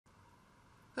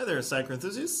Hi there, Sitecore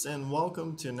enthusiasts, and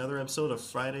welcome to another episode of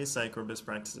Friday Sitecore Best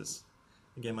Practices.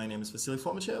 Again, my name is Vasily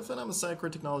Fomichev, and I'm a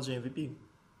Sitecore Technology MVP.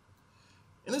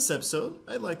 In this episode,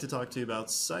 I'd like to talk to you about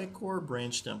Sitecore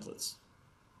branch templates.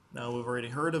 Now, we've already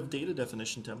heard of data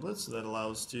definition templates that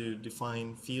allow us to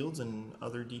define fields and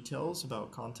other details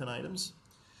about content items.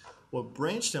 What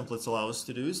branch templates allow us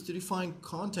to do is to define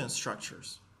content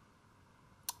structures.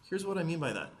 Here's what I mean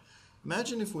by that.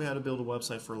 Imagine if we had to build a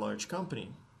website for a large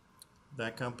company.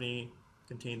 That company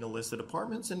contained a list of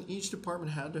departments, and each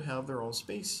department had to have their own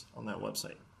space on that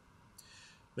website.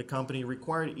 The company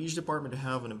required each department to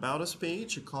have an About Us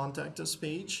page, a Contact Us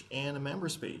page, and a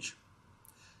Members page.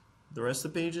 The rest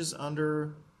of the pages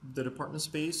under the department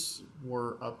space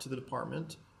were up to the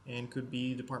department and could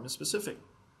be department specific.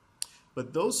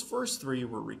 But those first three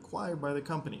were required by the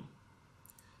company.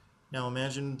 Now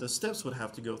imagine the steps would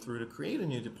have to go through to create a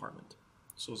new department.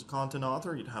 So as a content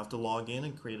author, you'd have to log in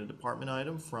and create a department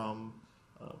item from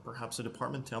perhaps a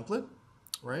department template,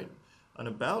 right? An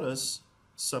About Us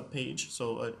subpage,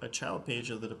 so a child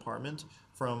page of the department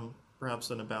from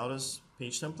perhaps an About Us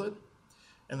page template,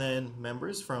 and then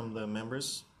Members from the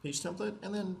Members page template,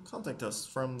 and then Contact Us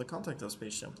from the Contact Us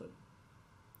page template.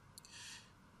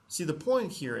 See, the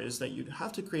point here is that you'd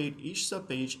have to create each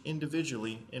subpage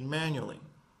individually and manually.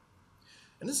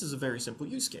 And this is a very simple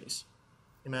use case.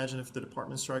 Imagine if the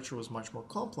department structure was much more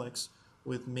complex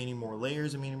with many more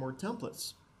layers and many more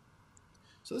templates.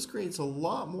 So this creates a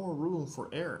lot more room for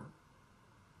error.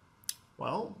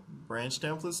 Well, branch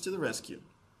templates to the rescue.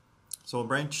 So what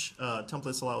branch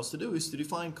templates allow us to do is to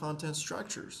define content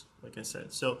structures, like I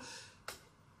said. So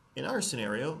in our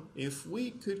scenario, if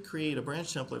we could create a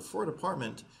branch template for a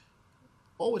department,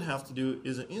 all we'd have to do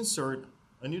is insert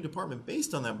a new department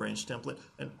based on that branch template,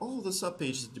 and all the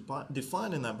subpages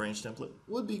defined in that branch template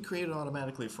would be created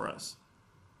automatically for us.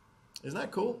 Isn't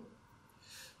that cool?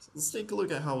 So let's take a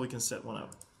look at how we can set one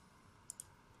up.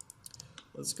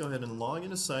 Let's go ahead and log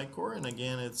into Sitecore, and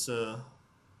again, it's a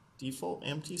default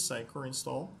empty Sitecore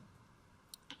install.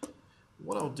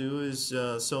 What I'll do is,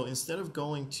 so instead of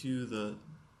going to the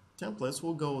templates,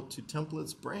 we'll go to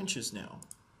templates branches now.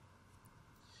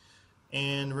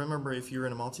 And remember, if you're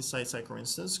in a multi-site Sitecore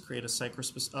instance, create a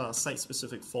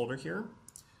site-specific folder here.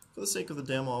 For the sake of the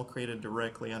demo, I'll create it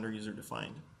directly under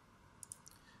user-defined.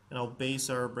 And I'll base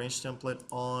our branch template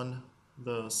on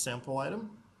the sample item.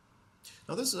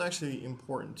 Now this is actually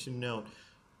important to note.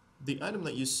 The item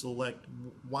that you select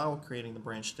while creating the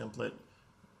branch template,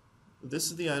 this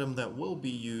is the item that will be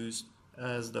used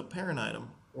as the parent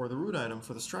item or the root item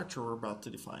for the structure we're about to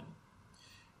define.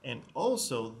 And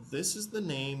also, this is the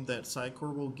name that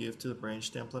Sitecore will give to the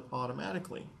branch template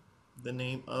automatically.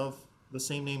 The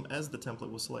same name as the template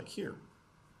we'll select here.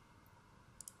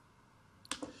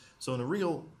 So in a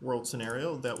real world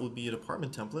scenario, that would be a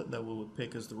department template that we would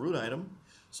pick as the root item.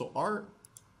 So our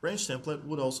branch template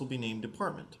would also be named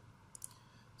department.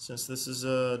 Since this is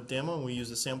a demo and we use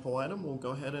a sample item, we'll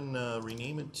go ahead and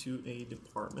rename it to a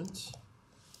department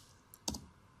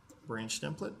branch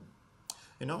template.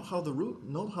 And note how the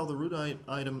root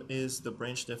item is the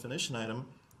branch definition item,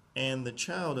 and the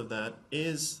child of that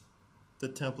is the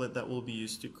template that will be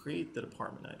used to create the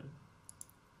department item.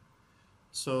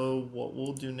 So what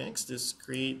we'll do next is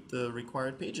create the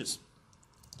required pages.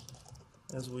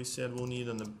 As we said, we'll need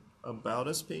an About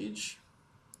Us page.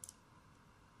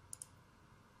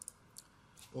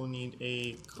 We'll need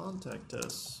a Contact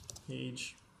Us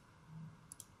page.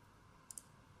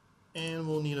 And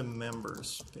we'll need a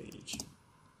Members page.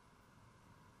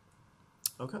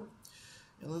 Okay,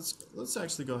 and let's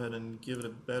actually go ahead and give it a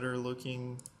better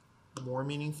looking, more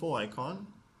meaningful icon.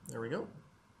 There we go.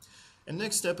 And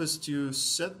next step is to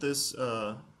set this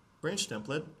branch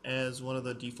template as one of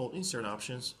the default insert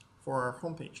options for our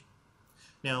home page.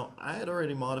 Now, I had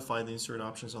already modified the insert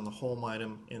options on the home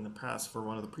item in the past for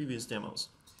one of the previous demos.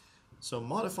 So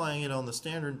modifying it on the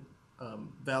standard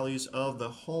values of the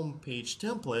home page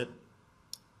template,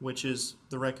 which is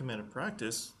the recommended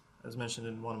practice, as mentioned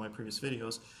in one of my previous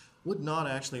videos, would not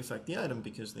actually affect the item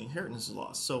because the inheritance is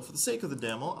lost. So for the sake of the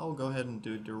demo, I'll go ahead and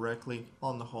do it directly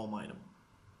on the home item.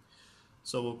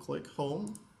 So we'll click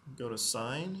Home, go to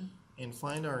Sign, and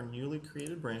find our newly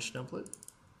created branch template.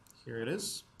 Here it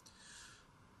is.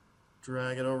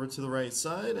 Drag it over to the right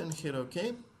side and hit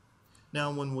OK.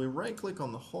 Now when we right click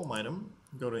on the home item,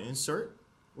 go to Insert,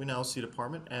 we now see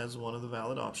Department as one of the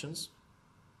valid options.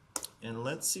 And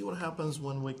let's see what happens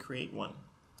when we create one.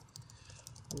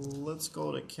 Let's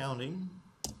go to Accounting,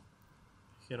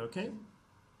 hit OK,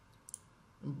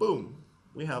 and boom,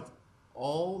 we have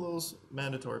all those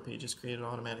mandatory pages created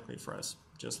automatically for us,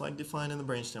 just like defined in the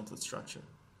branch template structure.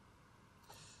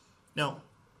 Now,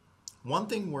 One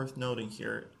thing worth noting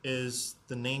here is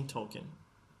the name token.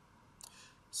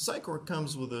 Sitecore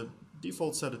comes with a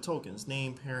default set of tokens,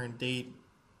 name, parent, date,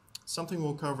 something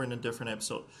we'll cover in a different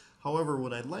episode. However,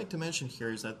 what I'd like to mention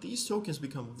here is that these tokens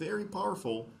become very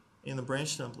powerful in the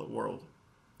branch template world.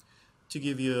 To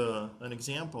give you an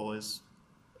example, is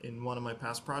in one of my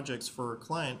past projects for a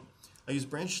client, I use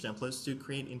branch templates to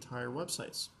create entire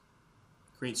websites,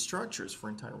 create structures for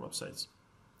entire websites.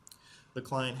 The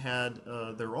client had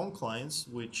their own clients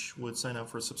which would sign up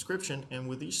for a subscription, and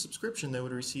with each subscription they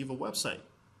would receive a website.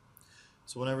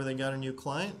 So whenever they got a new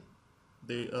client,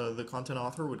 the content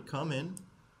author would come in,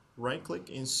 right click,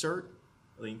 insert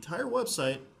the entire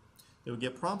website. They would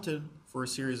get prompted for a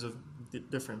series of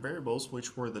different variables,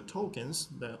 which were the tokens,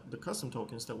 the custom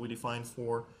tokens that we defined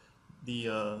for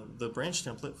the branch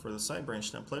template, for the site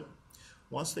branch template.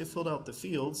 Once they filled out the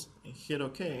fields and hit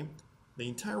OK, the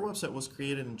entire website was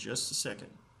created in just a second.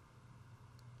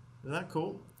 Isn't that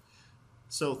cool?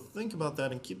 So think about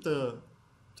that and keep the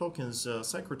tokens,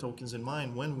 Sitecore tokens, in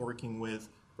mind when working with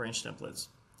branch templates.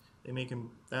 They make them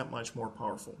that much more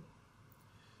powerful.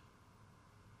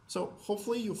 So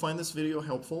hopefully you'll find this video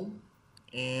helpful,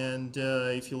 and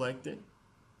if you liked it,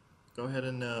 go ahead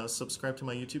and subscribe to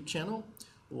my YouTube channel,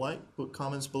 put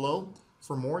comments below.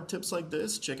 For more tips like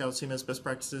this, check out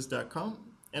cmsbestpractices.com.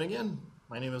 And again,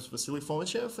 my name is Vasily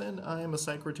Fomichev, and I am a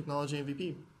Sitecore Technology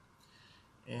MVP.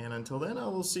 And until then, I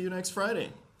will see you next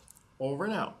Friday. Over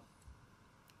and out.